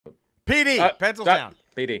PD, pencils down.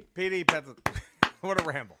 PD. PD, pencils. What a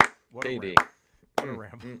ramble. What PD. What a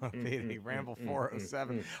ramble. PD, Ramble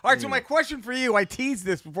 407. All right, so my question for you, I teased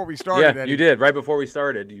this before we started. Yeah, Eddie. you did. Right before we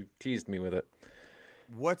started, you teased me with it.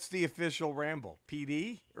 What's the official Ramble?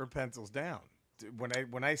 PD or pencils down?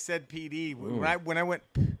 When I said PD, when I went,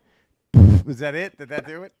 was that it? Did that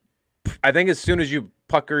do it? I think as soon as you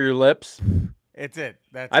pucker your lips, it's it.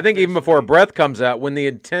 That's I think even before a breath comes out, when the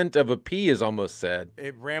intent of a P is almost said,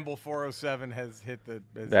 Ramble 407 has hit the.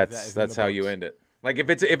 That's how you end it. Like if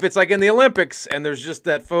it's like in the Olympics and there's just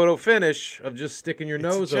that photo finish of just sticking your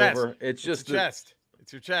nose over, it's just the chest.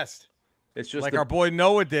 It's your chest. It's just like our boy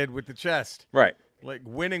Noah did with the chest. Right. Like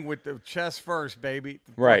winning with the chest first, baby.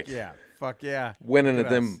 Right. Fuck yeah. Winning at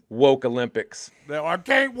them woke Olympics. I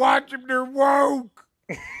can't watch them. They're woke.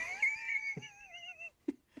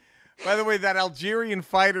 By the way, that Algerian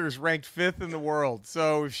fighter is ranked 5th in the world.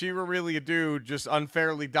 So if she were really a dude just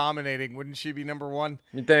unfairly dominating, wouldn't she be number 1?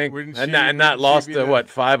 You think? And not lost to, what,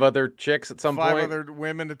 5 other chicks at some point? 5 other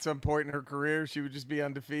women at some point in her career. She would just be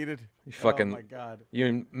undefeated. Oh, my God.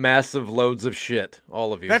 You massive loads of shit,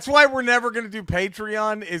 all of you. That's why we're never going to do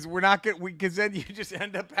Patreon, is we're not going to, because then you just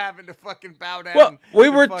end up having to fucking bow down. Well, we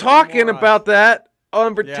were talking about that.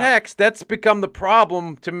 Over text, that's become the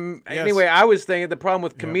problem. Anyway, I was thinking the problem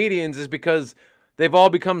with comedians is because they've all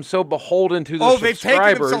become so beholden to the subscribers. They've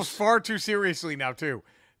taken themselves far too seriously now, too.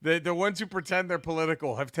 The ones who pretend they're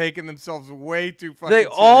political have taken themselves way too fucking seriously.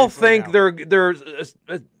 They all think they're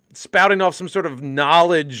spouting off some sort of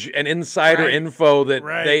knowledge and insider info that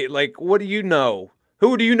they, like, what do you know?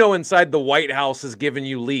 Who do you know inside the White House is giving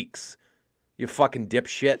you leaks? You fucking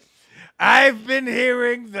dipshit. I've been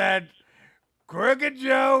hearing that Crooked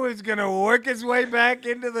Joe is going to work his way back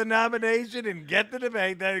into the nomination and get the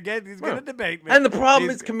debate. He's going to debate me. And the problem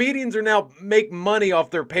is comedians are now make money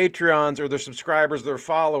off their Patreons or their subscribers, their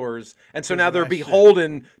followers. And so now they're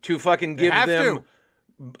beholden to fucking give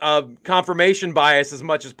them confirmation bias as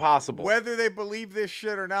much as possible. Whether they believe this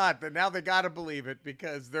shit or not, but now they got to believe it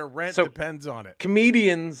because their rent depends on it.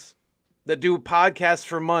 Comedians that do podcasts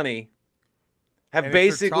for money have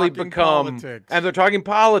basically become, and they're talking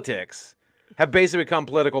politics, have basically become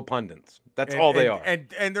political pundits. That's all they are.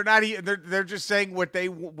 And they're not even, they're just saying what they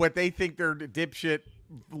think their dipshit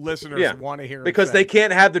listeners want to hear. Because they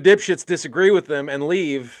can't have the dipshits disagree with them and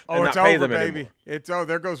leave and not pay them anymore. It's over,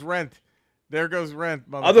 there goes rent. There goes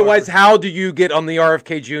rent, motherfucker. Otherwise, how do you get on the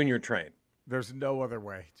RFK Jr. train? There's no other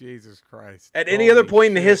way. Jesus Christ. At any other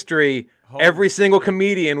point in history, every single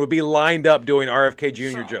comedian would be lined up doing RFK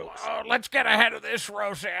Jr. jokes. Let's get ahead of this,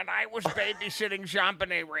 Roseanne. I was babysitting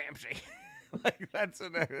Jean-Benet Ramsey. Like that's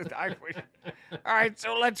I wish. All right,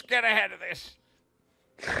 so let's get ahead of this.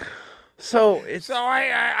 So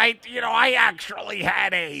I actually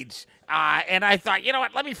had AIDS, and I thought, you know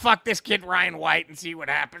what? Let me fuck this kid Ryan White and see what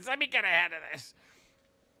happens. Let me get ahead of this.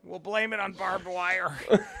 We'll blame it on barbed wire.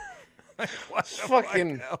 What the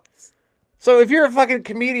fucking fuck else? So if you're a fucking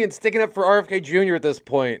comedian sticking up for RFK Jr. at this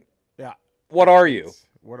point, what are you?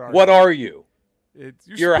 What are you?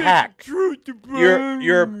 You're a hack.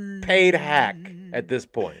 You're a paid hack at this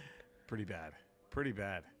point. Pretty bad.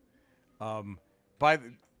 I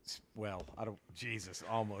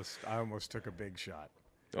almost took a big shot.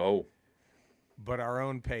 Oh. But our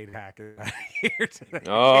own paid hack is here today.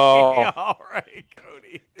 Oh. All right,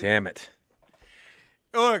 Cody. Damn it.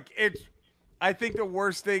 Look, I think the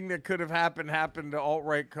worst thing that could have happened to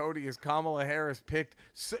alt-right Cody is Kamala Harris picked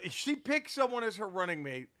someone as her running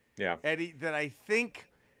mate. Yeah. Eddie, that I think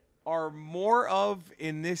are more of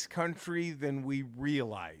in this country than we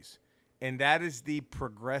realize. And that is the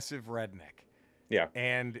progressive redneck. Yeah.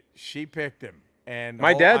 And she picked him. And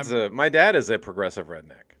my dad is a progressive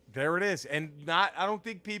redneck. There it is. And I don't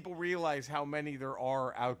think people realize how many there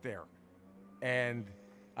are out there. And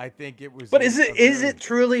I think it was. But is it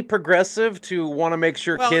truly progressive to want to make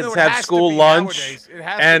sure kids have school lunch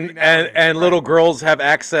and little girls have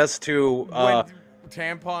access to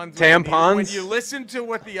tampons? When you listen to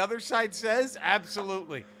what the other side says,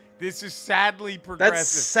 absolutely. This is sadly progressive. That's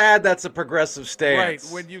sad. That's a progressive stance.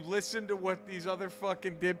 Right. When you listen to what these other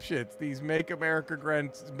fucking dipshits, these Make America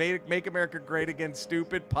Great Again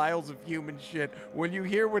stupid piles of human shit, when you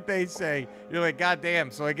hear what they say, you're like, God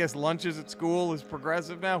damn, so I guess lunches at school is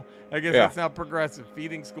progressive now? I guess that's not progressive.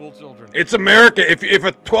 Feeding school children. It's America. If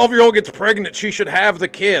a 12-year-old gets pregnant, she should have the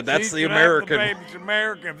kid. That's the American. It's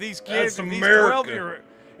America. If these kids,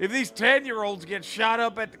 if these 10-year-olds get shot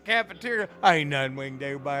up at the cafeteria, ain't nothing we can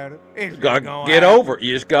do about it. It's gonna get over it.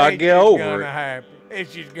 You just gotta get over it.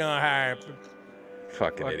 It's just gonna happen.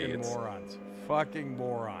 Fucking idiots. Morons. Fucking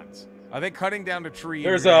morons. Are they cutting down the tree?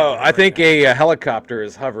 There's I think a helicopter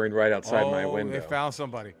is hovering right outside my window. They found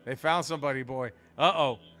somebody. They found somebody, boy.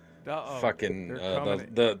 Uh-oh. Fucking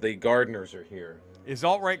the gardeners are here. Is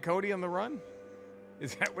alt-right Cody on the run?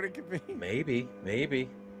 Is that what it could be? Maybe.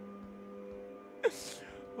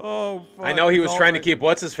 Oh, fuck. I know he was trying to keep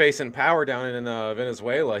what's-his-face in power down in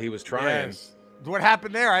Venezuela. He was trying. Yes. What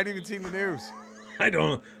happened there? I hadn't even seen the news. I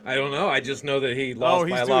don't know. I just know that he lost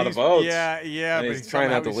by a lot of votes. Yeah, but he's trying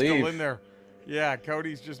not to leave. Still in there. Yeah,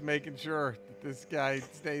 Cody's just making sure that this guy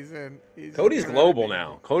stays in. Cody's global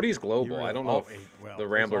now. Cody's global. Really, I don't know if the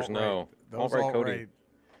Ramblers know. Alt-right Cody.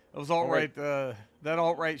 Those alt-right, that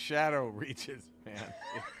alt-right shadow reaches,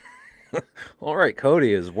 man. Alt-right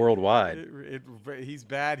Cody is worldwide. He's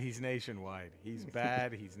bad. He's nationwide. He's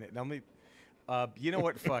bad. You know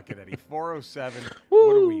what? Fuck it, Eddie. 4:07.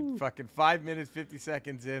 What are we? Fucking 5 minutes, 50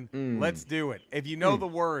 seconds in. Let's do it. If you know the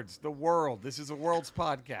words, the world. This is a world's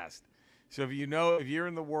podcast. So if you're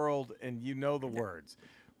in the world and you know the words.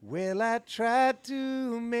 Well, I tried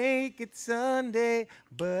to make it Sunday,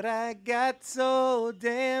 but I got so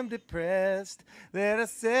damn depressed that I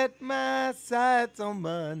set my sights on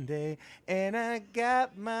Monday and I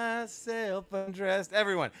got myself undressed.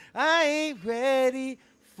 Everyone, I ain't ready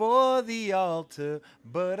for the altar,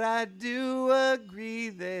 but I do agree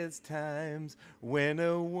there's times when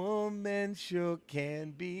a woman sure can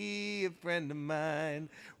be a friend of mine.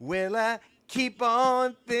 Well, I keep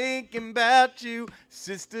on thinking about you,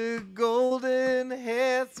 Sister Golden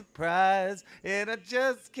Hair Surprise, and I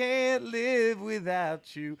just can't live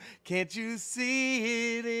without you. Can't you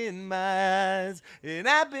see it in my eyes? And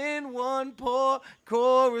I've been one poor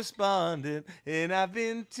correspondent, and I've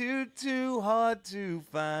been too hard to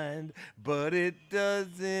find, but it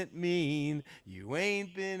doesn't mean you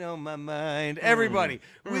ain't been on my mind. Everybody,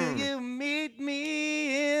 will you meet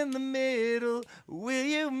me in the middle? Will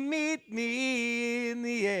you meet me in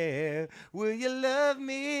the air? Will you love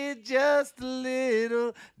me just a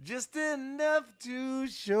little, just enough to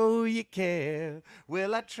show you care?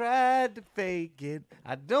 Well, I tried to fake it,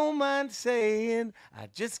 I don't mind saying, I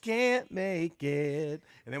just can't make it.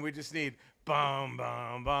 And then we just need bum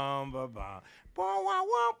bum bum bum bum. Wow, wow,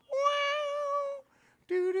 wow, wow.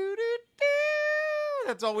 Do, do, do, do.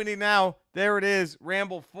 That's all we need now. There it is.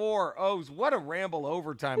 Ramble 4-0s. What a Ramble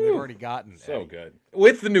overtime they've already gotten. So good.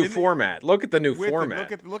 With the new format. Look at the new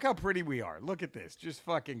format. Look how pretty we are. Look at this. Just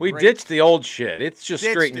fucking We great. ditched the old shit. It's just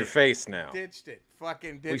straight in your face now. Ditched it.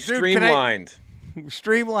 Fucking ditched it. We streamlined.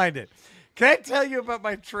 Streamlined it. Can I tell you about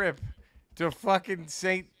my trip to fucking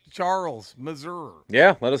St. Charles, Missouri?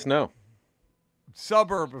 Yeah, let us know.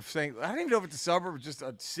 Suburb of St. I don't even know if it's a suburb or just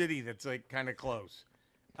a city that's like kind of close.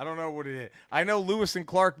 I don't know what it is. I know Lewis and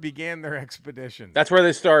Clark began their expedition. That's where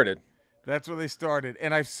they started.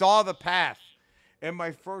 And I saw the path. And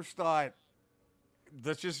my first thought,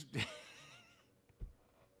 let's just...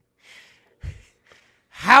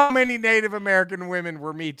 How many Native American women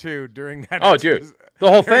were Me Too during that? Oh, dude. The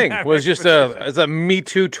whole thing was just a Me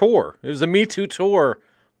Too tour. It was a Me Too tour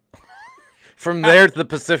from there to the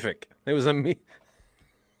Pacific. It was a Me...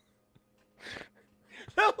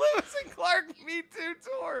 The Lewis and Clark Me Too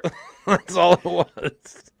tour. That's all it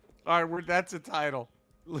was. All right, that's a title.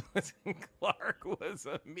 Lewis and Clark was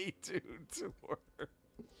a Me Too tour.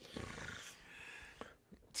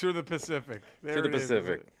 To the Pacific. To the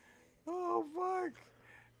Pacific. Oh,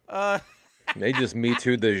 fuck. They just Me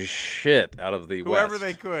Too'd the shit out of the Whoever West.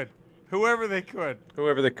 they could. Whenever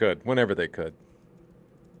they could.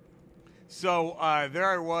 So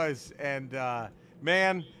there I was, and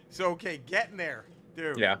man, so okay, getting there,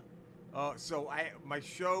 dude. Yeah. So my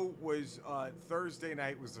show was Thursday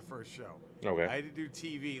night was the first show. Okay. I had to do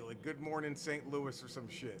TV, like Good Morning St. Louis or some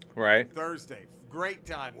shit. Right. Thursday, great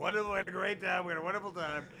time. What a great time. We had a wonderful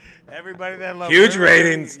time. Everybody that loved Huge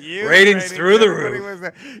ratings. Ratings through the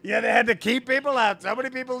roof. Yeah, they had to keep people out. So many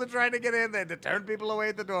people were trying to get in. They had to turn people away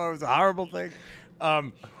at the door. It was a horrible thing.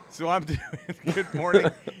 So I'm doing Good Morning.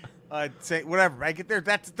 Say whatever. I get there.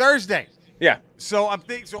 That's Thursday. Yeah. So I'm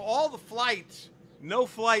thinking. So all the flights. No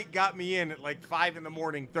flight got me in at like 5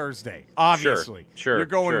 a.m. Thursday. Obviously, sure. You're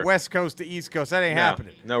going West Coast to East Coast. That ain't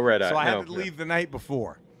happening. No red eye. So I had to leave the night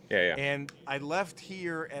before. Yeah. And I left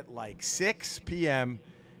here at like 6 p.m.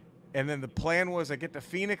 And then the plan was I get to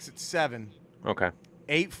Phoenix at 7. Okay.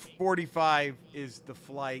 8:45 is the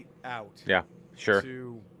flight out. Yeah. Sure.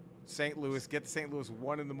 To St. Louis. Get to St. Louis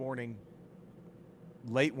 1 a.m.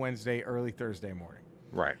 Late Wednesday, early Thursday morning.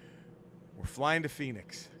 Right. We're flying to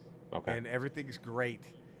Phoenix. Okay. And everything's great.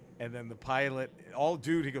 And then the pilot,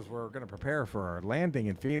 he goes, we're going to prepare for our landing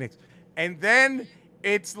in Phoenix. And then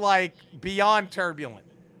it's like beyond turbulent.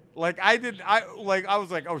 Like I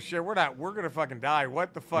was like, oh shit, we're gonna fucking die.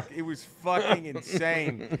 What the fuck? It was fucking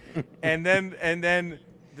insane. And then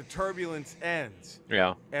the turbulence ends.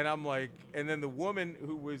 Yeah. And I'm like, and then the woman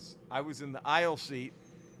I was in the aisle seat,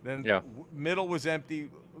 then middle was empty.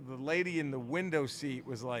 The lady in the window seat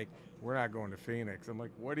was like, we're not going to Phoenix. I'm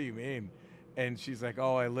like, what do you mean? And she's like,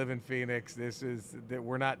 oh, I live in Phoenix.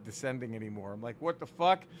 We're not descending anymore. I'm like, what the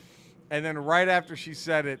fuck? And then right after she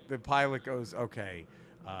said it, the pilot goes, okay,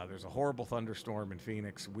 there's a horrible thunderstorm in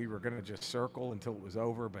Phoenix. We were going to just circle until it was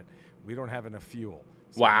over, but we don't have enough fuel.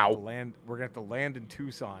 So wow. we're going to have to land in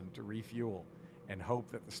Tucson to refuel and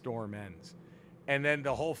hope that the storm ends. And then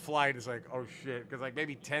the whole flight is like, oh shit, because like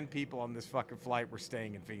maybe 10 people on this fucking flight were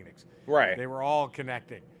staying in Phoenix. Right. They were all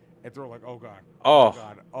connecting. And they're like, oh God. Oh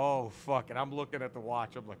God. Oh fuck. And I'm looking at the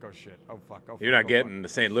watch. I'm like, oh shit. Oh fuck. Oh fuck. You're not getting to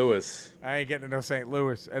St. Louis. I ain't getting to no St.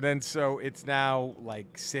 Louis. And then so it's now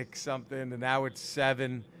like 6 something, and now it's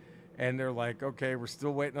 7. And they're like, okay, we're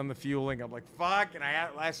still waiting on the fueling. I'm like, fuck. And I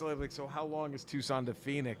asked like, so how long is Tucson to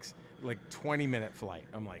Phoenix? Like 20-minute flight.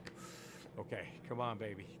 I'm like, okay, come on,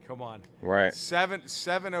 baby. Come on. Right.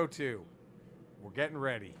 7:02. We're getting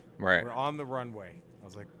ready. Right. We're on the runway. I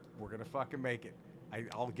was like, we're going to fucking make it.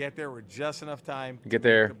 I'll get there with just enough time to get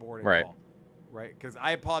there. The boarding Right. call. Right. Because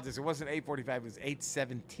I apologize. It wasn't 8:45. It was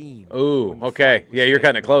 8:17. Ooh, okay. Yeah, you're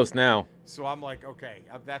kind of close now. So I'm like, okay,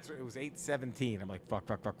 it was 8:17. I'm like, fuck.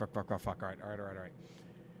 All right.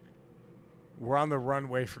 We're on the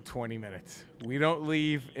runway for 20 minutes. We don't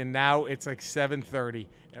leave, and now it's like 7:30,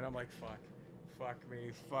 and I'm like, fuck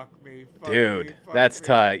me. Dude, that's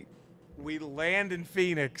tight. We land in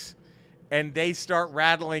Phoenix, and they start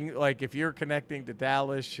rattling, like, if you're connecting to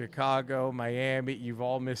Dallas, Chicago, Miami, you've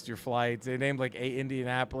all missed your flights. They named like 8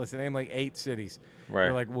 Indianapolis. They named like 8 cities. Right.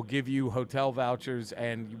 They're like, we'll give you hotel vouchers,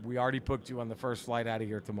 and we already booked you on the first flight out of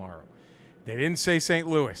here tomorrow. They didn't say St.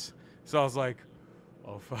 Louis. So I was like,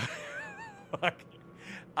 oh, fuck.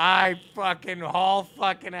 I fucking haul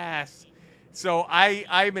fucking ass. So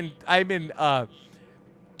I'm in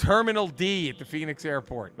Terminal D at the Phoenix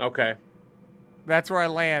airport. Okay. That's where I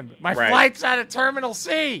land. My flight's out of Terminal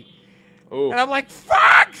C. Ooh. And I'm like,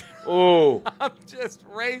 fuck! Ooh. I'm just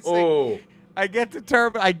racing. Ooh. I get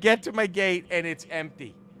to my gate, and it's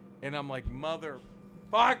empty. And I'm like,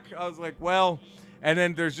 motherfuck. I was like, well, and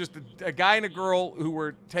then there's just a guy and a girl who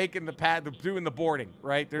were taking doing the boarding,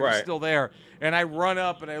 right? They're just still there. And I run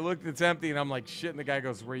up, and I look, it's empty, and I'm like, shit. And the guy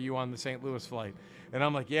goes, were you on the St. Louis flight? And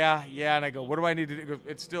I'm like, yeah. And I go, what do I need to do? He goes,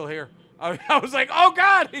 it's still here. I was like, oh,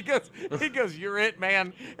 God. He goes, you're it,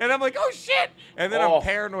 man. And I'm like, oh, shit. And then I'm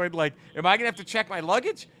paranoid, like, am I going to have to check my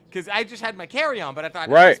luggage? Because I just had my carry-on, but I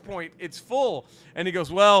thought at this point it's full. And he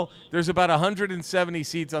goes, well, there's about 170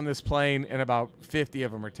 seats on this plane, and about 50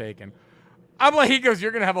 of them are taken. I'm like, he goes,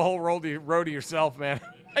 you're going to have a whole row to yourself, man.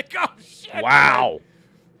 I'm like, oh, shit. Wow. Man.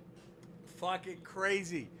 Fucking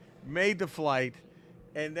crazy. Made the flight.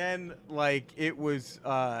 And then, like, it was,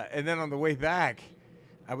 and then on the way back,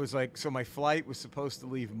 I was like, so my flight was supposed to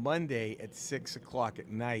leave Monday at 6 o'clock at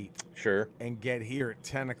night. Sure. And get here at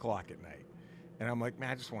 10 o'clock at night. And I'm like,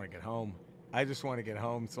 man, I just want to get home.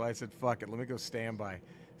 So I said, fuck it, let me go standby.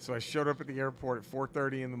 So I showed up at the airport at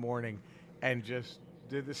 4:30 in the morning and just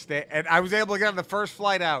did the and I was able to get on the first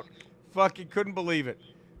flight out. Fucking couldn't believe it.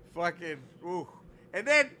 Fucking, ooh. And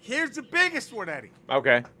then here's the biggest one, Eddie.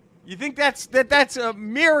 Okay. You think that's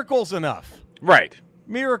miracles enough? Right.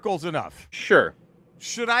 Miracles enough. Sure.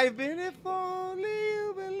 Should I have been if only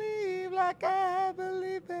you believe like I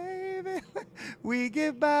believe, baby, we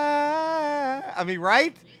get by. I mean,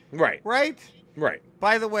 right? Right. Right? Right.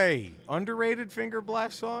 By the way, underrated Finger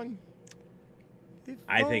Blast song?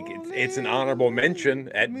 I think it's an honorable mention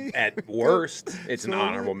at worst. It's an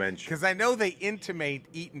honorable mention. Because I know they intimate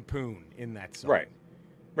Eatin' Poon in that song. Right.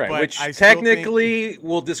 Right. But which I still technically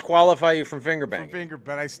will disqualify you from finger banging.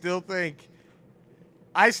 But I still think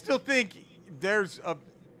that's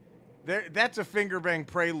a finger bang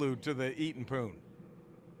prelude to the Eatin' Poon.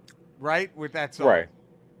 Right? With that song. Right.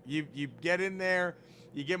 You get in there,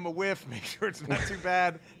 you give them a whiff, make sure it's not too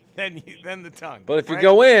bad, then the tongue. But if you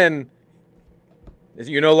go in,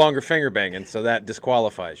 you're no longer finger banging, so that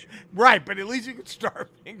disqualifies you. Right, but at least you can start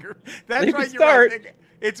finger. That's you right. Can start. Right.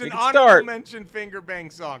 It's an honorable honorable mention finger bang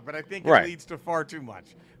song, but I think it leads to far too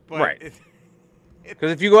much. But right.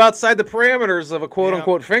 Because if you go outside the parameters of a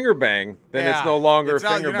quote-unquote finger bang, then it's no longer a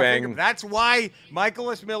finger bang. That's why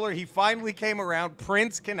Michael S. Miller, he finally came around.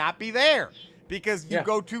 Prince cannot be there because you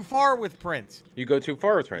go too far with Prince. You go too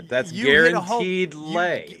far with Prince. That's guaranteed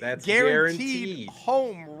lay. That's guaranteed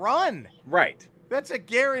home run. Right. That's a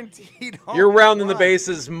guaranteed home You're rounding run. the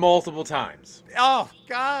bases multiple times. Oh,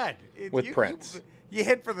 God. With Prince. You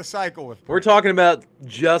hit for the cycle with. We're talking about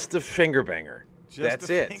just a fingerbanger. That's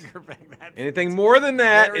it. Anything more than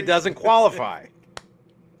that, it doesn't qualify.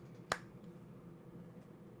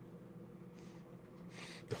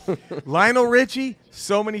 Lionel Richie,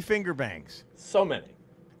 so many finger bangs. So many.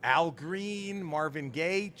 Al Green, Marvin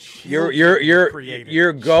Gaye.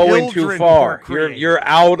 You're going too far. You're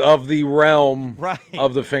out of the realm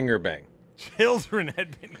of the finger bang. Children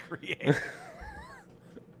had been created.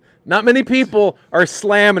 Not many people are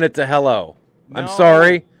slamming it to hello. No. I'm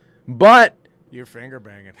sorry, but you're finger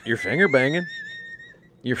banging. You're finger banging.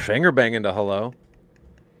 You're finger banging to hello.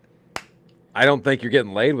 I don't think you're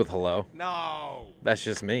getting laid with hello. No. That's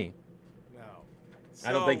just me. No. So,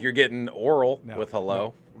 I don't think you're getting oral with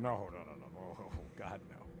hello. No. Oh, God,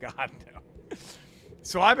 no. God, no.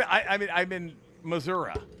 So I'm in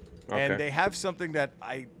Missouri, and they have something that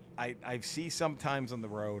I see sometimes on the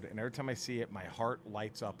road, and every time I see it, my heart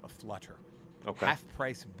lights up a flutter. Okay.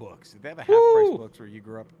 Half-price books. Did they have a half-price books where you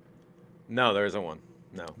grew up? No, there isn't one.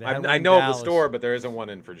 No. I know of the store, but there isn't one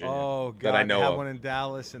in Virginia. Oh, God. That I know I had of. one in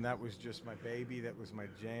Dallas, and that was just my baby. That was my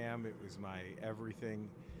jam. It was my everything.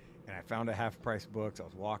 And I found a half-price books. I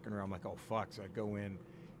was walking around. I'm like, oh, fuck. So I go in,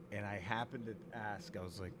 and I happened to ask. I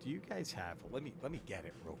was like, do you guys have – let me get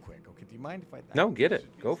it real quick. Okay, do you mind if I – No, get it.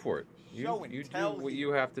 Go for it. You do what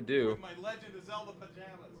you have to do. With my Legend of Zelda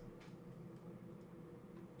pajamas.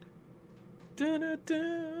 Fucking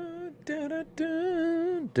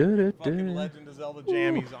Legend of Zelda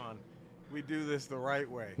jammies on. We do this the right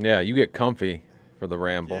way. Yeah, you get comfy for the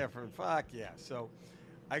ramble. Yeah, fuck yeah. So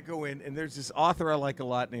I go in, and there's this author I like a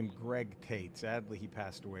lot named Greg Tate. Sadly, he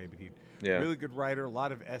passed away, but he's a really good writer. A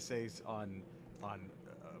lot of essays on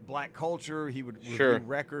black culture. He would review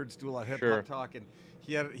records, do a lot of hip hop talk, and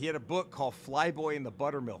he had a book called Flyboy and the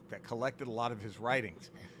Buttermilk that collected a lot of his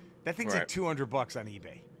writings. That thing's like $200 on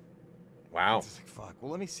eBay. Wow. It's like, fuck. Well,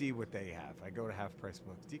 let me see what they have. I go to Half Price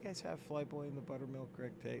Books. Do you guys have Flyboy and the Buttermilk,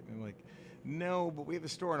 Greg Tate? And I'm like, no, but we have a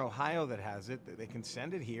store in Ohio that has it. They can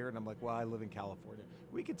send it here. And I'm like, well, I live in California.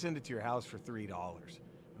 We could send it to your house for $3. I was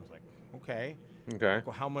like, okay. Okay. Like,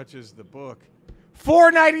 well, how much is the book?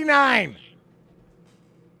 $4.99.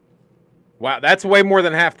 Wow, that's way more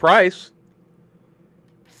than half price.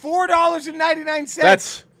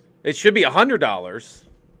 $4.99. It should be $100.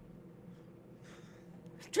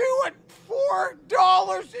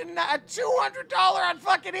 $4 and $200 on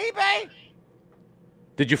fucking eBay.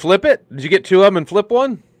 Did you flip it? Did you get two of them and flip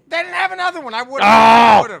one? They didn't have another one. I would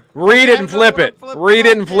have. Oh, read it and flip it. Read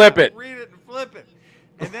it and flip it. Read it and flip it.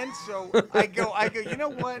 And then so I go. You know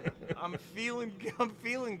what? I'm feeling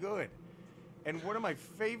good. And one of my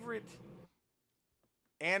favorite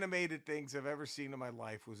animated things I've ever seen in my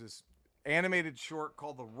life was this animated short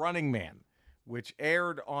called The Running Man, which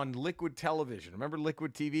aired on Liquid Television. Remember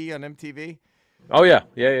Liquid TV on MTV? Oh, yeah.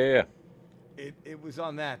 It was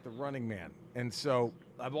on that, The Running Man. And so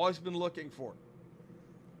I've always been looking for it.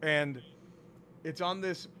 And it's on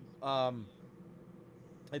this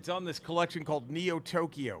collection called Neo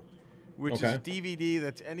Tokyo, which is a DVD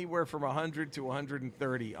that's anywhere from 100 to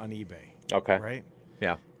 130 on eBay. Okay. Right?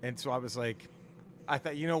 Yeah. And so I was like, I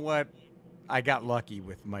thought, you know what? I got lucky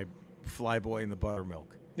with my Flyboy and the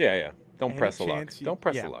Buttermilk. Yeah. Don't press the luck. Don't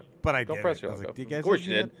press the luck. But I don't did. Press your luck. Like, do you guys of course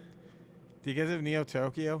you did. Do you guys have Neo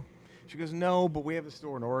Tokyo? She goes, no, but we have a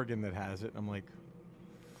store in Oregon that has it. And I'm like,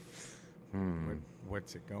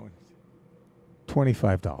 what's it going?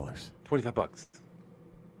 $25. $25.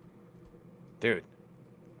 Dude.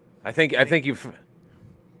 I think you've.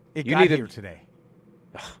 It got here today.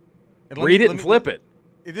 Read it and flip it.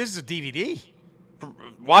 This is a DVD.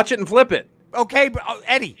 Watch it and flip it. Okay, but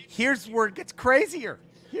Eddie, here's where it gets crazier.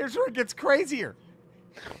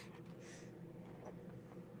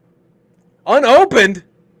 Unopened?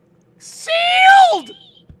 Sealed!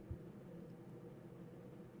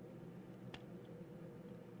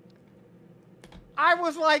 I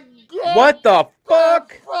was like, what the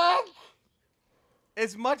fuck?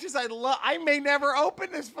 As much as I may never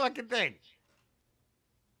open this fucking thing.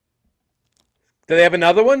 Do they have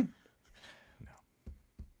another one? No.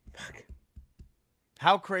 Fuck.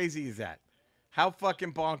 How crazy is that? How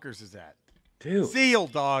fucking bonkers is that? Dude.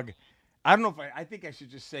 Sealed, dog. I don't know if I think I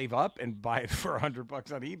should just save up and buy it for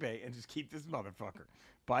 $100 on eBay and just keep this motherfucker.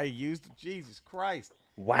 Buy a used. Jesus Christ.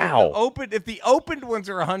 Wow. If the opened ones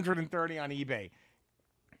are 130 on eBay.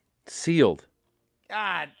 Sealed.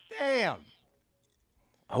 God damn.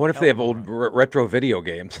 I wonder if they have old retro video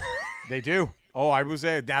games. They do. Oh, I was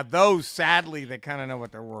there. Now those, sadly, they kind of know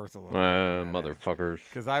what they're worth a little bit. Motherfuckers.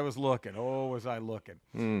 Because I was looking. Oh, was I looking?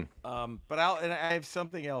 But I have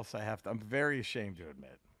something else I'm very ashamed to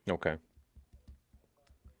admit. Okay.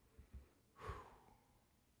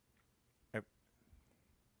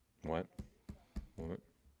 What? What?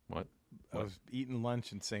 What? I was eating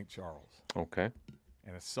lunch in St. Charles, Okay.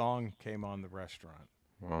 and a song came on the restaurant,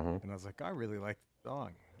 Uh-huh. and I was like, I really like the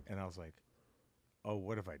song, and I was like, oh,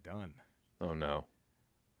 what have I done? Oh, no.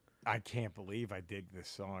 I can't believe I dig this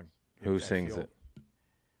song. Who sings it?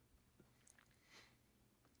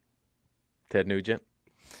 Ted Nugent?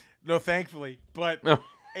 No, thankfully, but No.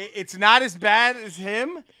 it's not as bad as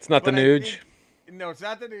him. It's not the Nuge? No, it's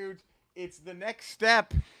not the Nuge. It's the next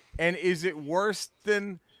step. And is it worse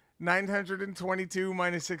than 922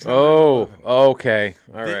 minus 611? Oh, okay.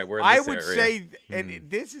 All right. We're in this I would area. say, and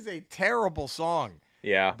this is a terrible song.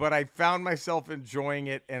 Yeah. But I found myself enjoying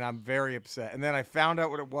it, and I'm very upset. And then I found out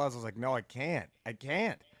what it was. I was like, no, I can't. I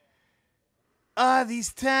can't. Are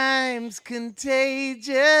these times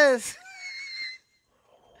contagious?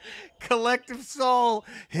 Collective Soul.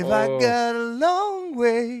 Have I got a long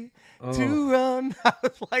way to run? I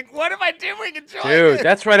was like, what am I doing? Enjoying Dude, this?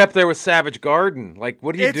 that's right up there with Savage Garden. Like,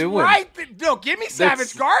 what are you doing? Right. No, give me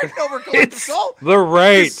Savage Garden over Collective Soul. The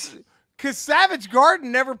right. Because Savage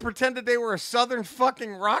Garden never pretended they were a southern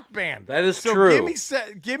fucking rock band. That is so true.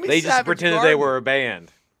 Give me they Savage just pretended Garden. they were a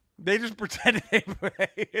band. They just pretended they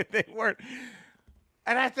weren't.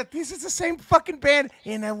 And I thought, this is the same fucking band.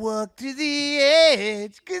 And I walk to the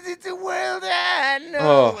edge because it's a world I know.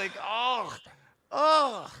 Oh. Like,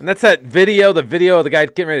 oh. And that's that video, the video of the guy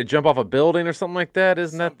getting ready to jump off a building or something like that.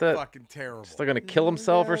 Isn't that fucking terrible? Still going to kill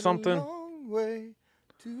himself or something? A long way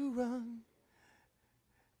to run.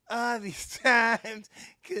 Are these times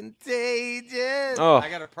contagious? Oh. I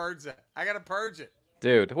gotta purge that. I gotta purge it.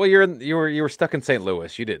 Dude, well, you were stuck in St.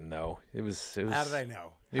 Louis. You didn't know. It was. How did I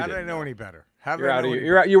know? How did I know any better? How did You're I out know of any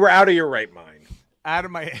your, you were out of your right mind. out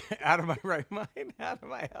of my right mind? Out of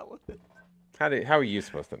my element? How are you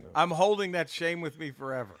supposed to know? I'm holding that shame with me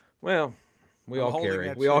forever. Well, we I'm all holding carry.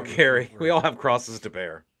 that We all shame carry. with me We all have crosses to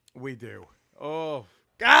bear. We do. Oh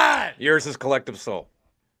God! Yours is Collective Soul.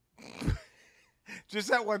 Just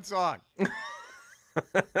that one song.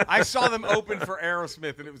 I saw them open for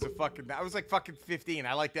Aerosmith, and it was I was like fucking 15.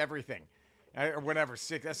 I liked everything. Or whatever,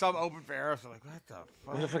 6. I saw them open for Aerosmith. Like, what the fuck?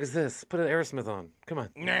 What the fuck is this? Put an Aerosmith on. Come on.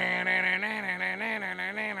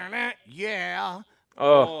 Yeah.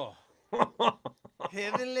 Oh.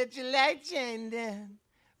 Heaven let your light shine down.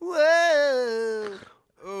 Whoa.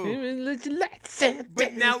 Let your light shine down.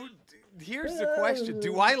 But now, here's the question.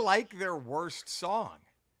 Do I like their worst song?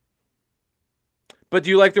 But do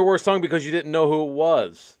you like their worst song because you didn't know who it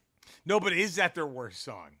was? No, but is that their worst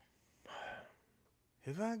song?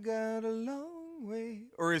 Have I got a long way?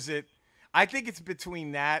 Or is it, I think it's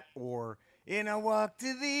between that or, and I walk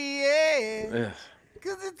to the edge,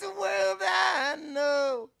 because it's a world I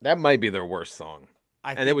know. That might be their worst song.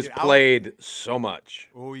 And it was played so much.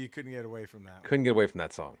 Oh, you couldn't get away from that. Couldn't get away from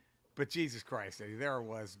that song. But Jesus Christ, Eddie, there I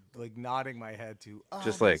was, like nodding my head to,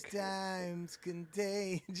 just like, times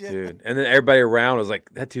contagious. Dude. And then everybody around was like,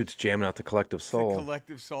 that dude's jamming out the Collective Soul. The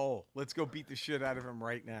Collective Soul. Let's go beat the shit out of him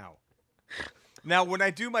right now. Now, when I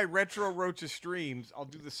do my Retro Rocha streams, I'll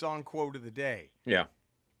do the song quote of the day. Yeah.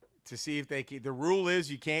 To see if they can. The rule is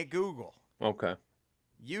you can't Google. Okay.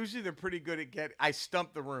 Usually they're pretty good at I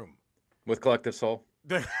stumped the room. With Collective Soul?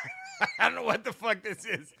 I don't know what the fuck this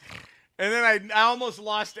is. And then I almost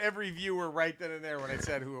lost every viewer right then and there when I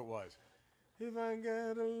said who it was. If I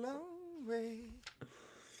got a long way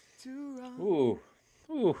to run. Ooh.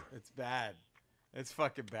 Ooh. It's bad. It's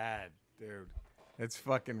fucking bad, dude. It's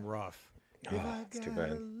fucking rough. If I it's too got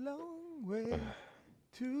bad. a long way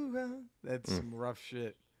to run. That's some rough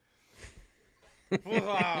shit. And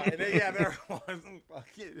then, yeah, there was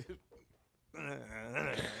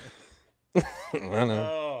I know.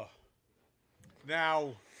 Oh.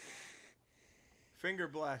 Now, Finger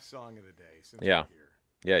Blast song of the day. Since Yeah.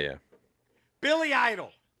 we're here. Yeah. Billy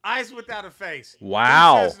Idol, Eyes Without a Face.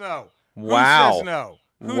 Wow. Who says no? Wow. Who says no?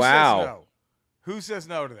 Who Wow. says no? Who says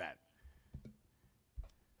no to that?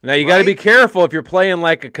 Now, you got to be careful if you're playing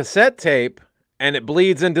like a cassette tape and it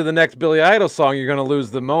bleeds into the next Billy Idol song, you're going to lose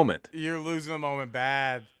the moment. You're losing the moment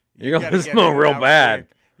bad. You're going to lose the moment real bad.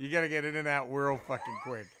 Quick. You got to get in and out real fucking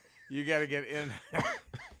quick. You got to get in.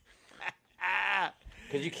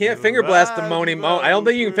 Because you can't finger blast the Moni Moni. I don't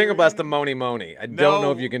think you can finger blast the Moni Moni. I don't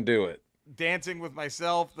know if you can do it. Dancing with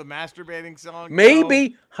Myself, the masturbating song. Maybe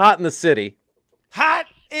no. Hot in the City. Hot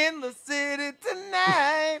in the city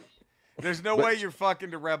tonight. There's no way you're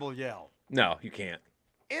fucking to Rebel Yell. No, you can't.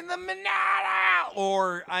 In the Manada.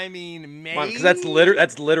 Or, I mean, maybe. Because that's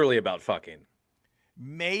literally about fucking.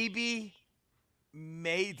 Maybe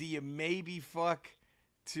you maybe fuck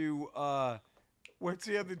to, what's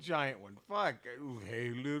the other giant one? Fuck. Ooh, hey,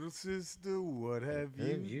 little sister, what have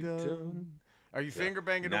you done? Are you finger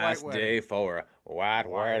banging Nice a white wedding? day for a white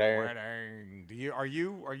wedding. Are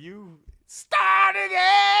you starting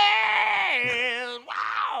it?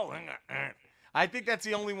 Wow. I think that's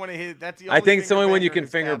the only one of his. That's the only. I think it's the only one you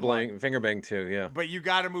finger can finger bang to. Yeah. But you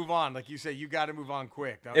got to move on, like you say. You got to move on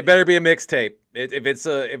quick. It better be a mixtape. If it's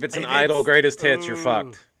an Idol greatest hits, you're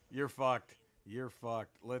fucked. You're fucked. You're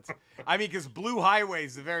fucked. I mean, because Blue Highway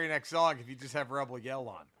is the very next song. If you just have Rebel yell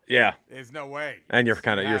on. Yeah. There's no way. And you're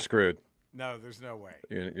screwed. No, there's no way.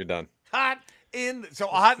 You're done. Hot in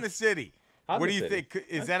the City. What do you think?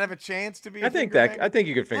 Does that have a chance to be? I think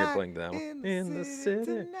you could finger bang that one. In the city.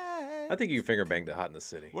 Tonight. I think you can finger bang the Hot in the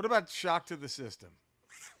City. What about Shock to the System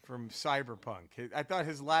from Cyberpunk? I thought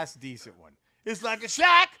his last decent one. It's like a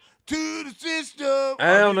shock to the system.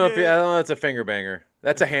 I don't know if it's a finger banger.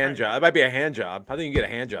 That's a hand job. It might be a hand job. I think you can get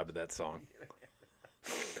a hand job to that song.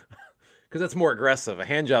 Because that's more aggressive. A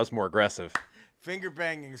hand job's more aggressive. Finger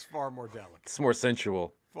banging is far more delicate. It's more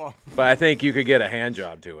sensual. But I think you could get a hand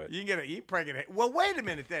job to it. You can get a Well, wait a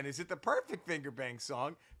minute then. Is it the perfect finger bang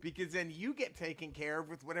song? Because then you get taken care of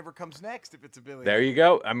with whatever comes next if it's a Billy. There you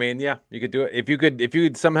go. I mean, yeah, you could do it. If you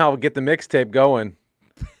could somehow get the mixtape going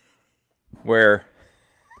where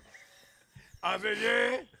I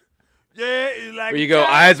said, yeah, like where you go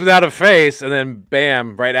eyes without a face and then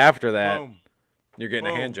bam, right after that, boom, you're getting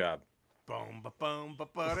a hand job. Boom, ba boom, ba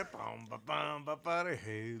ba da, boom, ba bum, ba ba da.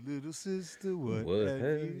 Hey, little sister, what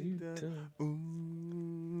have you done?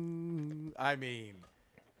 Ooh. I mean,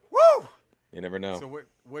 woo! You never know. So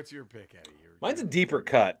what's your pick, Eddie? Mine's a deeper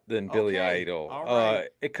cut than Billy Idol. All right.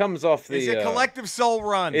 It comes off the. Is it Collective Soul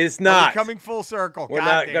Run? It's not. Coming full circle. We're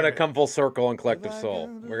not going to come full circle on Collective Soul.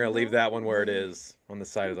 We're going to leave that one where it is on the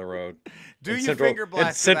side of the road. Do you finger blast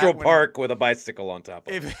in Central Park with a bicycle on top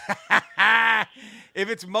of it. If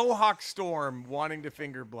it's Mohawk Storm wanting to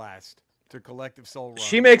finger blast to Collective Soul Run.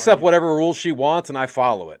 She makes up whatever rules she wants, and I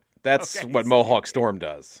follow it. That's what Mohawk Storm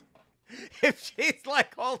does. If she's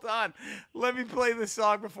like, hold on, let me play this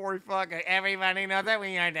song before we fuck. Everybody knows that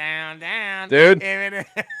we are down. Dude,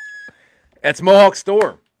 it's Mohawk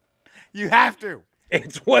Storm. You have to.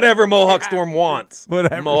 It's whatever Mohawk Storm wants.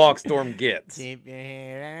 Whatever Mohawk Storm gets. Keep your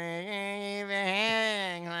head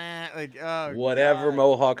like, oh, whatever God.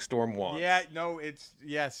 Mohawk Storm wants. Yeah, no,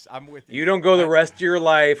 yes, I'm with you. You don't go the rest of your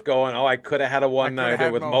life going, oh, I could have had a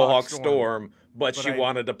one-nighter with Mohawk Storm, but she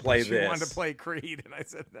wanted to play this. She wanted to play Creed, and I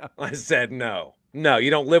said no. I said no. No, you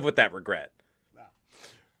don't live with that regret.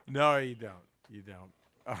 No, you don't. You don't.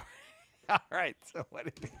 All right. So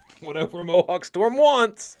whatever Mohawk Storm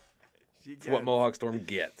wants, it's what Mohawk Storm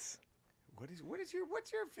gets. What's your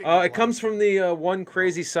favorite? It comes from the One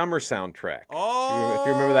Crazy Summer soundtrack. Oh, if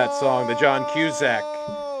you remember that song, the John Cusack.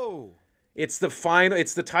 It's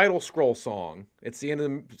the title scroll song. It's the end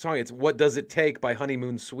of the song. It's What Does It Take by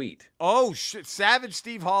Honeymoon Suite. Oh shit! Savage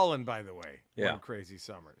Steve Holland, by the way. Yeah. One Crazy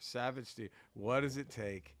Summer. Savage Steve. What does it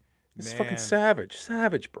take? It's fucking savage,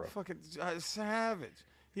 bro. Fucking savage.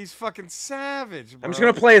 He's fucking savage, bro. I'm just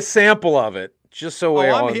gonna play a sample of it, just so we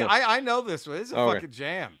all know. I know this one. This is a fucking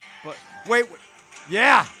jam. But wait,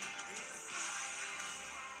 yeah.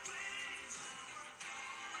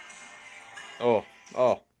 Oh.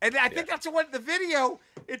 And I think that's the video.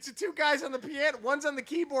 It's the two guys on the piano. One's on the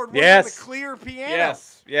keyboard. One's on the clear piano.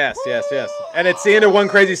 Yes. And it's the end of One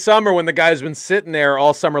Crazy Summer when the guy's been sitting there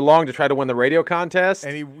all summer long to try to win the radio contest.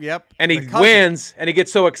 And he wins, and he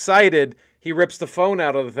gets so excited he rips the phone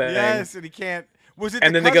out of the thing. Yes, and he can't. Was it?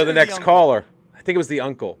 And then they go to the next caller. I think it was the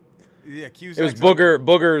uncle. Yeah, Cusack's it was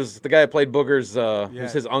Boogers. The guy that played Boogers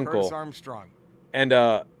was his uncle. Curtis Armstrong. And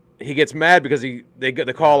he gets mad because the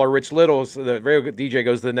caller, Rich Little, so the radio DJ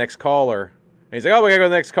goes to the next caller. And he's like, oh, we gotta go to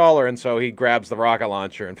the next caller. And so he grabs the rocket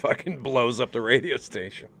launcher and fucking blows up the radio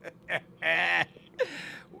station.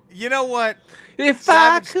 You know what? If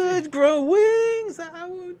I could grow wings, I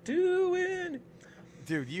would do it.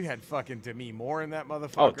 Dude, you had fucking Demi Moore in that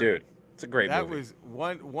motherfucker. Oh, dude. It's a great movie. That was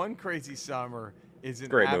One Crazy Summer is an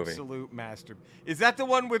great absolute master. Is that the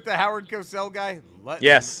one with the Howard Cosell guy?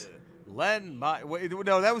 Yes. No,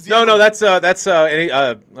 that was that's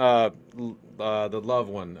the love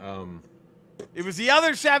one. It was the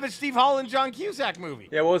other Savage Steve Holland John Cusack movie.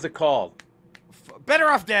 Yeah, what was it called? Better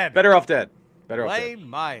Off Dead. Lane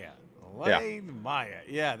Maya. Maya.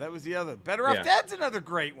 Yeah, that was the other. Better Off Dead's another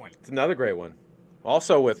great one. It's another great one.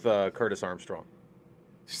 Also with Curtis Armstrong.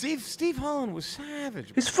 Steve Holland was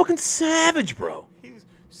savage. He's fucking savage, bro. He was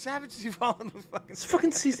savage. Steve Holland was fucking. It's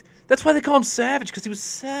fucking. That's why they call him savage, because he was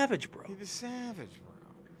savage, bro. He was savage,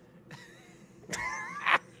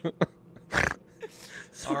 bro.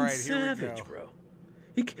 All right, here we go. Bro.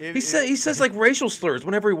 He says like racial slurs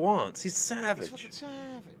whenever he wants. He's savage. He's fucking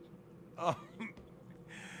savage. Oh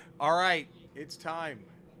All right, it's time.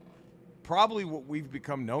 Probably what we've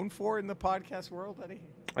become known for in the podcast world, Eddie.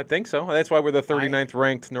 I think so. That's why we're the 39th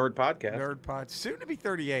ranked nerd podcast. Nerd pod, soon to be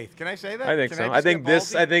 38th. Can I say that? I think so.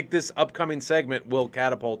 I think this upcoming segment will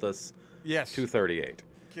catapult us. Yes. To 38.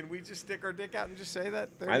 Can we just stick our dick out and just say that?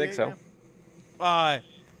 I think so.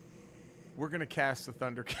 We're gonna cast the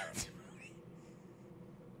Thundercats movie.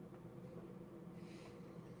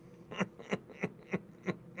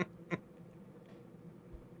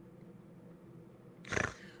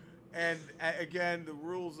 And again, the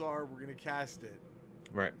rules are we're gonna cast it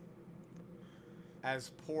right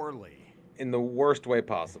as poorly, in the worst way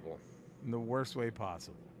possible. In the worst way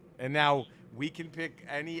possible. And now we can pick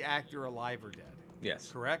any actor alive or dead.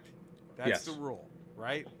 Yes. Correct? That's the rule,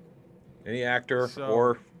 right? Any actor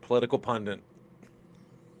or political pundit.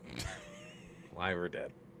 Alive or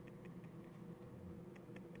dead.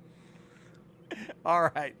 All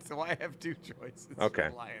right. So I have two choices. Okay.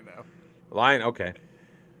 For Lion, okay.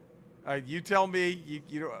 You tell me.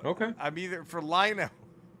 You know. Okay. I'm either for Lino.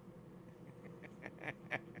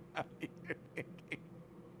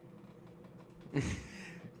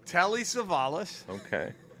 Telly Savalas.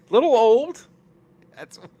 Okay. Little old.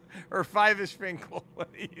 That's or Five-ish Finkel.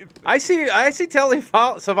 What do you think? I see Telly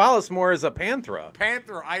Savalas more as a Panthera.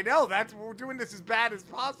 Panthera. I know. That's we're doing this as bad as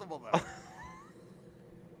possible though.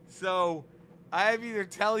 So I have either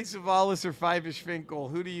Telly Savalas or Five-ish Finkel.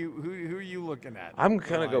 Who are you looking at? I'm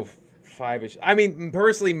gonna go Five-ish. I mean,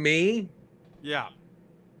 personally, me. Yeah.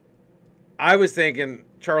 I was thinking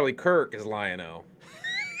Charlie Kirk as Lion-O.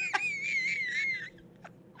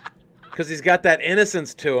 Because he's got that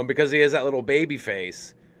innocence to him, because he has that little baby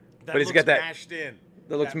face. But he's got that mashed in.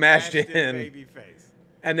 That looks mashed in. Baby face.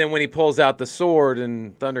 And then when he pulls out the sword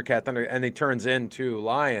and and he turns into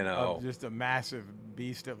Lion-O. Just a massive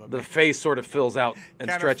beast of a the face sort of fills out and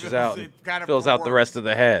stretches out and fills out the works. rest of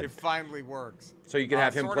the head. It finally works. So you can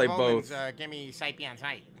have him play both. Give me Sapiens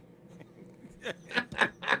height.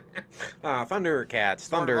 Thundercats.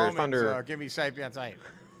 Thunder. Give me Sapiens height.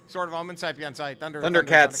 Sword of Omen, Sapiens height.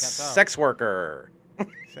 Thundercats, sex worker.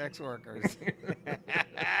 Sex workers.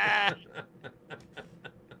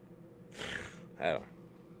 Oh.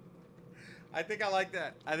 I think I like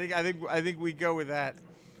that. I think we go with that.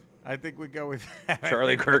 I think we go with that.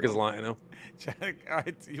 Charlie Kirk is Lion-O. All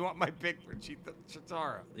right, you want my pick for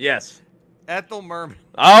Chitara? Yes. Ethel Merman.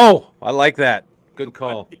 Oh, I like that. Good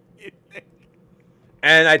call.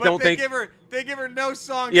 And I don't think they give her no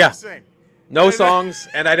songs to sing. No songs,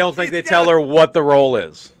 and I don't think they tell her what the role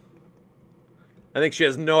is. I think she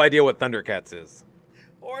has no idea what Thundercats is.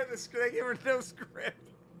 Or they give her no script.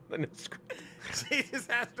 No script. She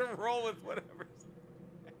just has to roll with whatever.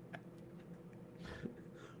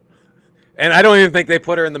 And I don't even think they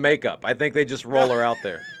put her in the makeup. I think they just roll her out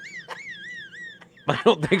there. I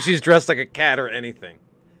don't think she's dressed like a cat or anything.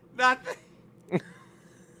 Nothing.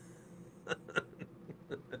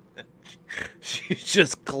 She's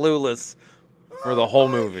just clueless for the whole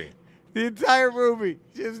movie. The entire movie.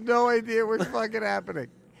 She has no idea what's fucking happening.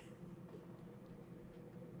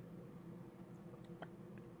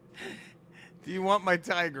 Do you want my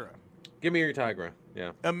Tigra? Give me your Tigra.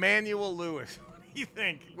 Yeah. Emmanuel Lewis. What do you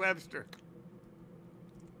think, Webster?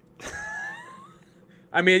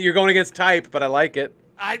 I mean, you're going against type, but I like it.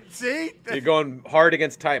 I see. You're going hard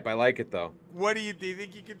against type. I like it, though. What do you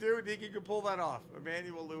think you could do? Do you think you could pull that off?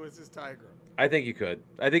 Emmanuel Lewis's Tigra. I think you could.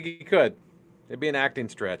 I think he could. It'd be an acting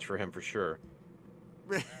stretch for him for sure.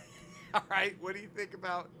 All right. What do you think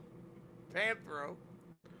about Panthro?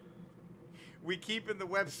 We keep in the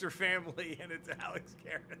Webster family, and it's Alex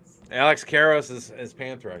Karras. Alex Karras is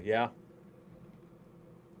Panthro, yeah.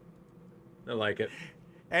 I like it.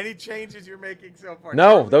 Any changes you're making so far?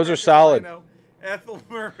 No, Charlie those are solid. Ethel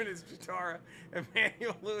Merman is Chitara.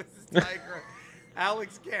 Emmanuel Lewis is Tigra.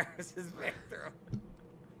 Alex Karras is Panthro.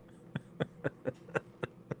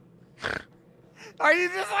 Are you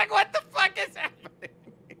just like, what the fuck is happening?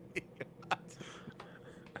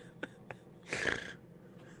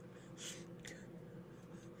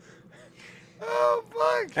 Oh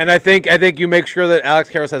fuck! And I think you make sure that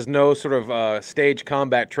Alex Karras has no sort of stage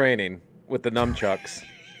combat training with the nunchucks,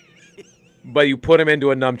 but you put him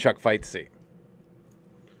into a nunchuck fight scene.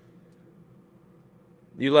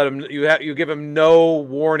 You let him. You give him no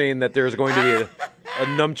warning that there's going to be a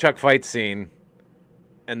nunchuck fight scene,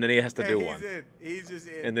 and then he has to do one. In. He's just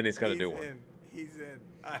in. And then he's got to do one. He's in.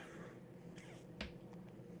 All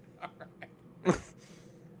right.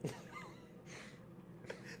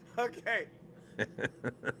 Okay.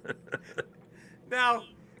 Now,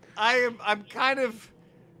 I'm kind of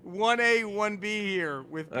 1A, 1B here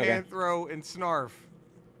with Panthro and Snarf.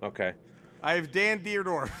 Okay. I have Dan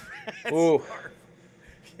Dierdorf. Ooh.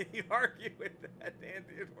 Can you argue with that? Dan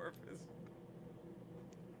Dierdorf is...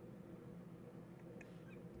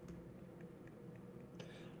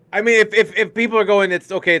 I mean, if people are going,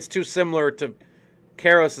 it's okay. It's too similar to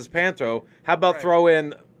Karras' Panthro. How about throw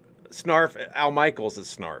in Snarf? Al Michaels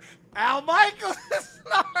as Snarf. Al Michaels as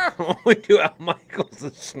Snarf. We do Al Michaels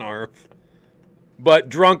as Snarf, but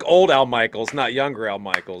drunk old Al Michaels, not younger Al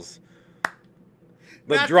Michaels.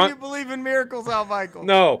 The Not drunk. Do you believe in miracles, Al Michaels?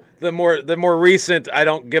 No, the more recent. I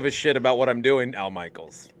don't give a shit about what I'm doing, Al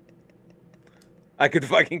Michaels. I could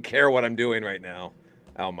fucking care what I'm doing right now,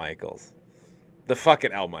 Al Michaels. The fuck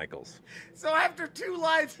it, Al Michaels. So after 2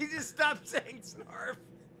 lines, he just stopped saying Snarf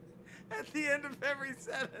at the end of every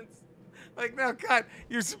sentence. Like, no, God,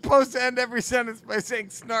 you're supposed to end every sentence by saying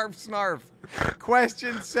Snarf, Snarf.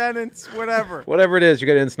 Question, sentence, whatever. Whatever it is, you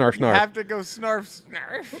got to end Snarf, Snarf. You have to go Snarf,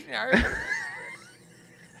 Snarf, Snarf.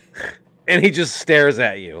 And he just stares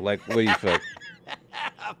at you like, what do you think?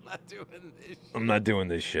 I'm not doing this shit. I'm not doing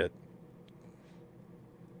this shit.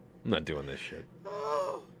 I'm not doing this shit.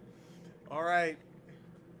 Oh. All right.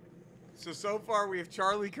 So far we have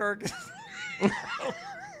Charlie Kirk,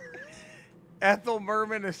 Ethel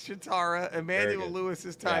Merman as Chitara, Emmanuel Lewis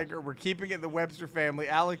as Tiger. Yeah. We're keeping it in the Webster family.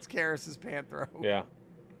 Alex Karras as Panthro. Yeah.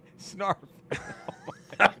 Snarf.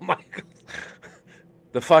 Al Michaels.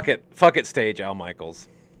 The fuck it stage, Al Michaels.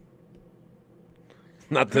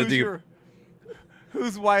 Not the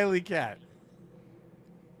Who's Wily Cat?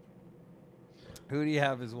 Who do you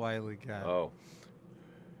have as Wily Cat? Oh.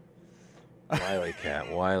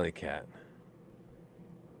 Wily Cat.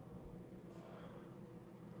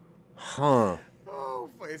 Huh. Oh,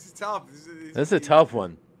 it's tough. This is a tough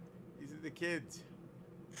one. These are the kids.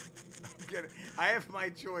 I have my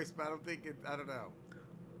choice, but I don't think I don't know.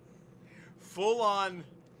 Full on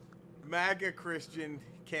MAGA Christian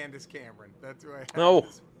Candace Cameron. That's who I have. No.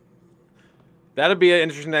 That'd be an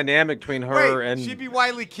interesting dynamic between her and... she'd be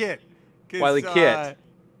Wily Kit. Wily Kit.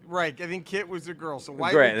 Right, I think Kit was the girl. So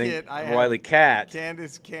Wily Kit, I have Wily Cat.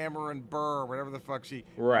 Candace Cameron Burr, whatever the fuck she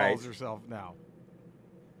calls herself now.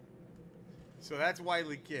 So that's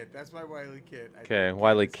Wily Kit. That's my Wily Kit. Okay,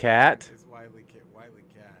 Wily Cat. It's Wily Kit. Wily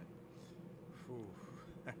Cat. Whew.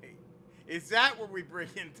 Is that where we bring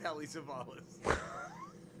in Telly Savalas?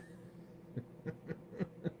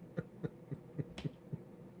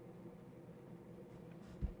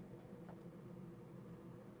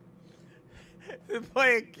 To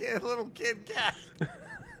play a little kid cat.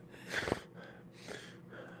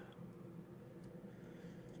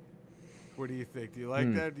 What do you think? Do you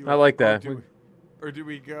like that? I like that. Or do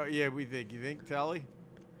we go? Yeah, we think. You think Tully?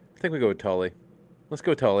 I think we go with Tully. Let's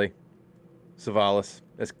go Tully. Savalas.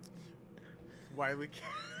 That's Wily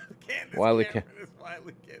Candace Wily Cameron is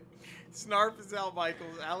Wily Kid. Snarf is Al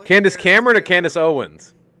Michaels. Alex Candace Harris Cameron or Candace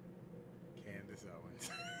Owens? Candace Owens.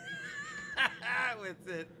 With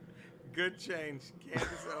it. Good change.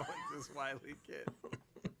 Candace Owens is Wily Kid.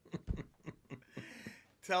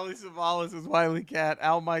 Telly Savalas is Wily Cat.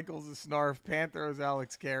 Al Michaels is Snarf. Panther is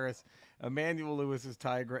Alex Karras. Emmanuel Lewis is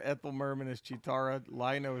Tigra. Ethel Merman is Chitara.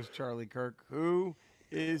 Lino is Charlie Kirk. Who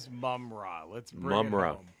is Mumra? Let's bring it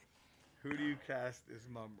home. Who do you cast as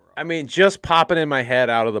Mumra? I mean, just popping in my head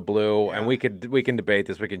out of the blue, and we can debate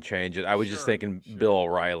this. We can change it. I was just thinking Bill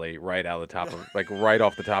O'Reilly right out of the top of right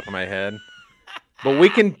off the top of my head. But we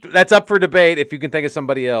can. That's up for debate. If you can think of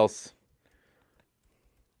somebody else.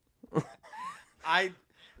 I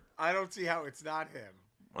don't see how it's not him.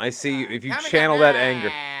 I see if you channel that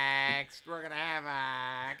anger. We're gonna have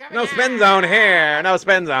no spin zone here. No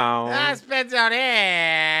spin zone. No spin zone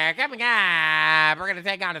here. Coming up, we're gonna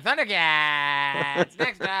take on the Thundercats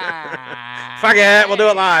next time. Fuck it. We'll do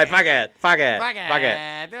it live. Fuck it. Fuck it. Fuck it. Fuck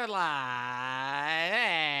it. Do it live.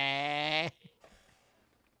 Hey.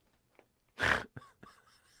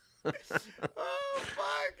 Oh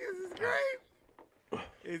fuck! This is great.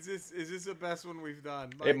 Is this the best one we've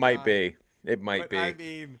done? It might be. It might be. I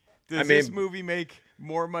mean, does this movie make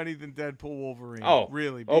more money than Deadpool Wolverine? Oh,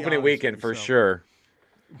 really? Opening weekend for sure.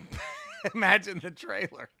 Imagine the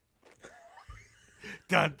trailer.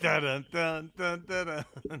 Dun dun dun dun dun dun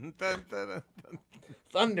dun dun dun.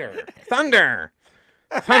 Thunder. Thunder.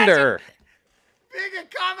 Being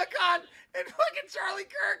at Comic-Con and fucking Charlie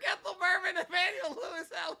Kirk, Ethel Merman, Emmanuel Lewis,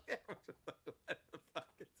 what the fuck is that?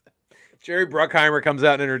 Jerry Bruckheimer comes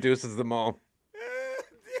out and introduces them all.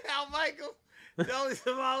 Al Michaels, Telly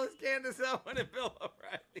Savalas, Candace Owen, and Bill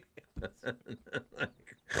O'Reilly.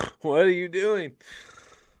 What are you doing?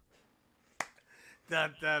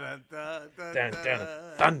 Dun, dun, dun, dun, dun, Dun, dun, dun.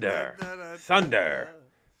 dun, Thunder. dun, dun, Thunder. dun.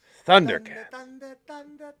 Thundercats.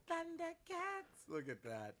 Thundercats. Look at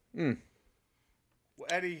that.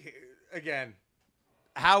 Eddie, again,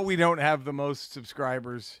 how we don't have the most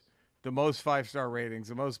subscribers, the most 5-star ratings,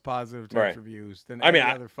 the most positive text reviews than any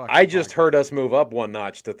other fucking I just podcast. heard us move up one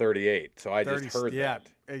notch to 38, so I just heard that.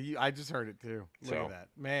 I just heard it too. Look at that.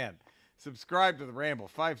 Man, subscribe to the Ramble,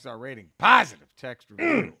 5-star rating, positive text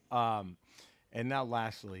review. And now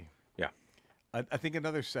lastly, I think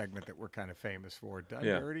another segment that we're kind of famous for, Done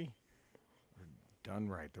Dirty. Done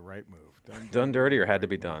right, the right move. Done dirty or had to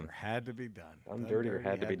be done? Had to be done. Done dirty or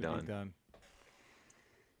had to be done?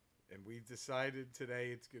 And we've decided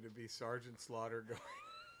today it's going to be Sergeant Slaughter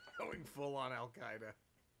going full on Al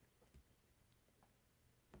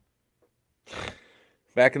Qaeda.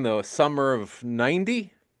 Back in the summer of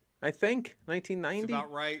 90, I think, 1990. It's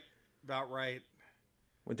about right.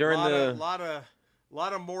 During a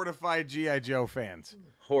lot of mortified G.I. Joe fans.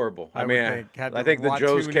 Horrible. I think the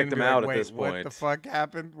Joes kicked him out at this point. What the fuck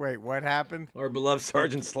happened? Wait, what happened? Our beloved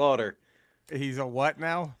Sergeant Slaughter. He's a what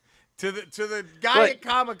now? To the guy at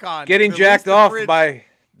Comic-Con. Getting jacked off by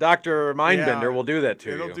Dr. Mindbender will do that to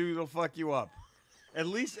you. It'll fuck you up. At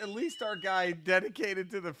least our guy dedicated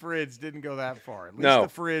to the fridge didn't go that far. At least the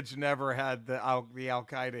fridge never had the Al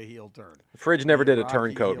Qaeda heel turn. The fridge never did a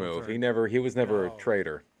turncoat move. He was never a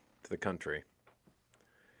traitor to the country.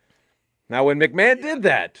 Now when McMahon did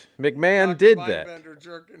that, McMahon did that.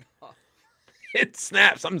 Jerking off. It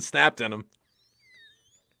snapped. Something snapped in him.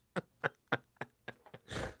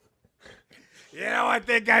 I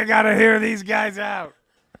think I gotta hear these guys out.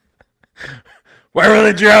 Where were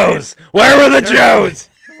the Joes? Where were the Joes?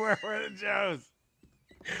 Where were the Joes?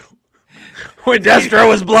 When Destro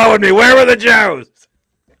was blowing me, where were the Joes?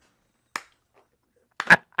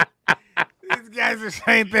 These guys are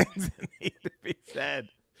saying things that need to be said.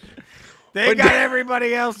 They got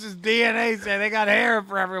everybody else's DNA said. They got hair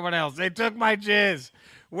for everyone else. They took my jizz.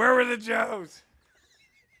 Where were the Joes?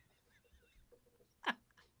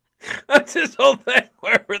 That's his whole thing.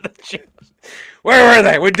 Where were the Joes? Where were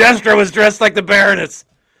they? When Destro was dressed like the Baroness.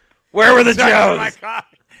 Where were the Joes? My cock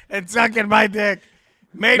and sucking my dick.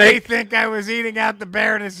 Made me think I was eating out the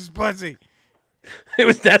Baroness's pussy. It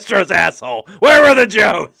was Destro's asshole. Where were the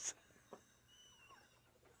Joes?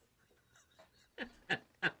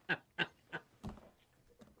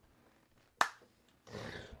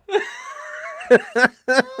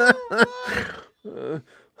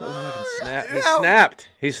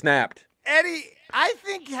 He snapped. Eddie, I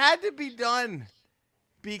think had to be done.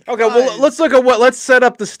 Okay, well, let's set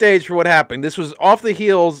up the stage for what happened. This was off the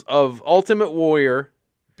heels of Ultimate Warrior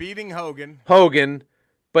beating Hogan,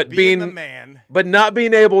 but being the man, but not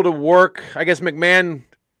being able to work. I guess McMahon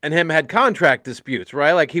and him had contract disputes,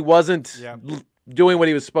 right? Like he wasn't doing what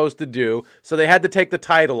he was supposed to do, so they had to take the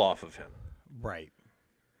title off of him. Right.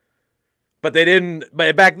 But they didn't.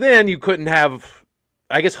 But back then, you couldn't have.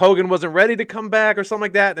 I guess Hogan wasn't ready to come back or something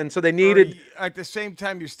like that, and so they needed. At the same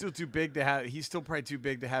time, you're still too big to have. He's still probably too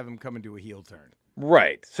big to have him come and do a heel turn.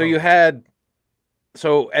 Right. So you had.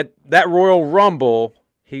 So at that Royal Rumble,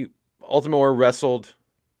 Ultimate Warrior wrestled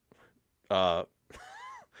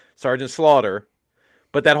Sergeant Slaughter,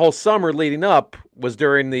 but that whole summer leading up was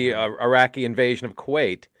during the Iraqi invasion of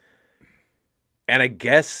Kuwait, and I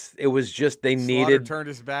guess it was just they needed. Slaughter turned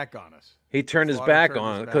his back on us. He turned his back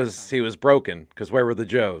on it because he was broken. Because where were the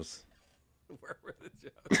Joes? Where were the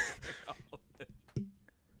Joes?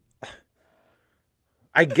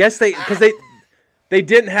 I guess they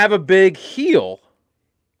didn't have a big heel.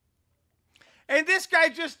 And this guy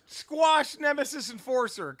just squashed Nemesis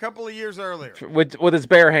Enforcer a couple of years earlier with his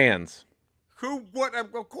bare hands. What?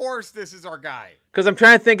 Of course, this is our guy. Because I'm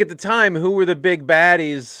trying to think at the time who were the big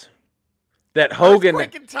baddies. That Hogan,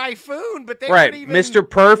 freaking Typhoon, but they right, even, Mr.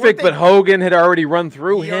 Perfect, but Hogan had already run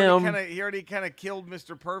through him. He already kind of killed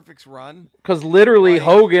Mr. Perfect's run. Because literally,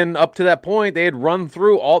 Hogan, up to that point, they had run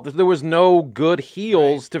through all. There was no good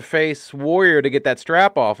heels to face Warrior to get that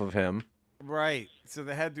strap off of him. Right. So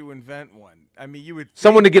they had to invent one. I mean, you would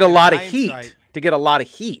someone to get a lot of heat. To get a lot of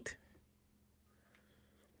heat.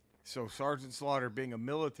 So Sergeant Slaughter, being a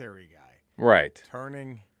military guy, right,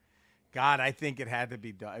 turning. God, I think it had to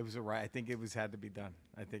be done. It was I think it had to be done.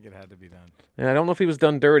 I think it had to be done. Yeah, I don't know if he was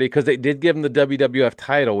done dirty because they did give him the WWF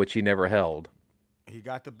title, which he never held. He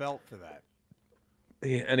got the belt for that.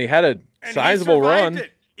 And he had a sizable run.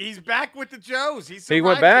 He's back with the Joes. He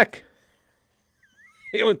went back.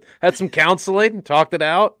 He had some counseling, talked it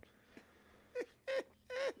out.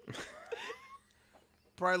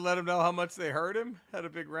 Probably let him know how much they hurt him. Had a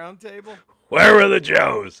big round table. Where were the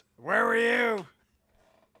Joes? Where were you?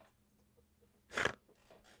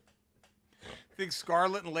 I think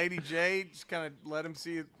Scarlett and Lady J just kind of let him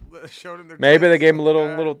see it, showed him their. Maybe they gave him a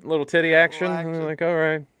little titty action. Like, all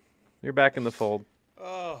right, you're back in the fold.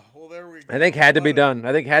 I think had to be done.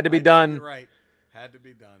 I think had to be done. You're right. Had to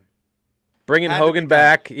be done. Bringing Hogan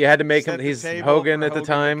back, you had to make him. He's Hogan at the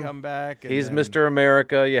time. Come back, he's Mr.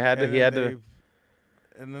 America. You had to. He had to.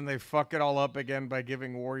 And then they fuck it all up again by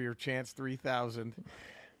giving Warrior Chance 3,000,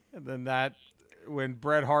 and then when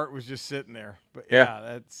Bret Hart was just sitting there. But yeah,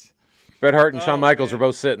 that's Bret Hart and Shawn Michaels were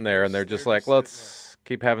both sitting there, and they're just like, let's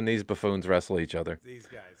keep having these buffoons wrestle each other. These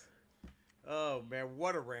guys. Oh, man,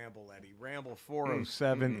 what a Ramble, Eddie. Ramble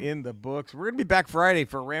 407 in the books. We're going to be back Friday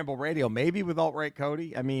for Ramble Radio, maybe with Alt-Right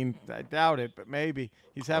Cody. I mean, I doubt it, but maybe.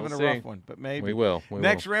 He's having a rough one, but maybe. We will.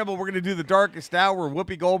 Next Ramble, we're going to do The Darkest Hour,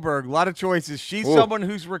 Whoopi Goldberg. A lot of choices. She's someone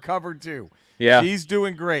who's recovered, too. Yeah. She's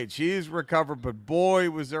doing great. She is recovered, but boy,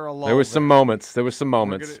 was there a lull. There was some moments.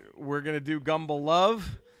 We're going to do Gumble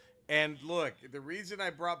Love. And look, the reason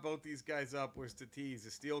I brought both these guys up was to tease. The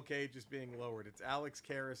steel cage is being lowered. It's Alex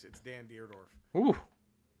Karras. It's Dan Deerdorf. Ooh.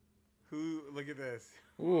 Look at this.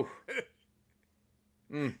 Ooh.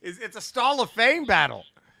 It's a Stall of Fame battle.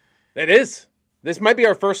 It is. This might be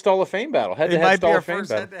our first Stall of Fame battle. Head-to-head Stall of Fame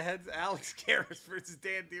battle. Head-to-head Alex Karras versus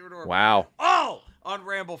Dan Deerdorf. Wow. All on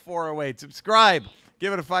Ramble 408. Subscribe.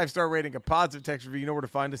 Give it a 5-star rating, a positive text review. You know where to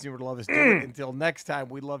find us. You know where to love us. Do it. Until next time,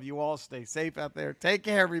 we love you all. Stay safe out there. Take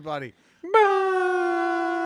care, everybody. Bye.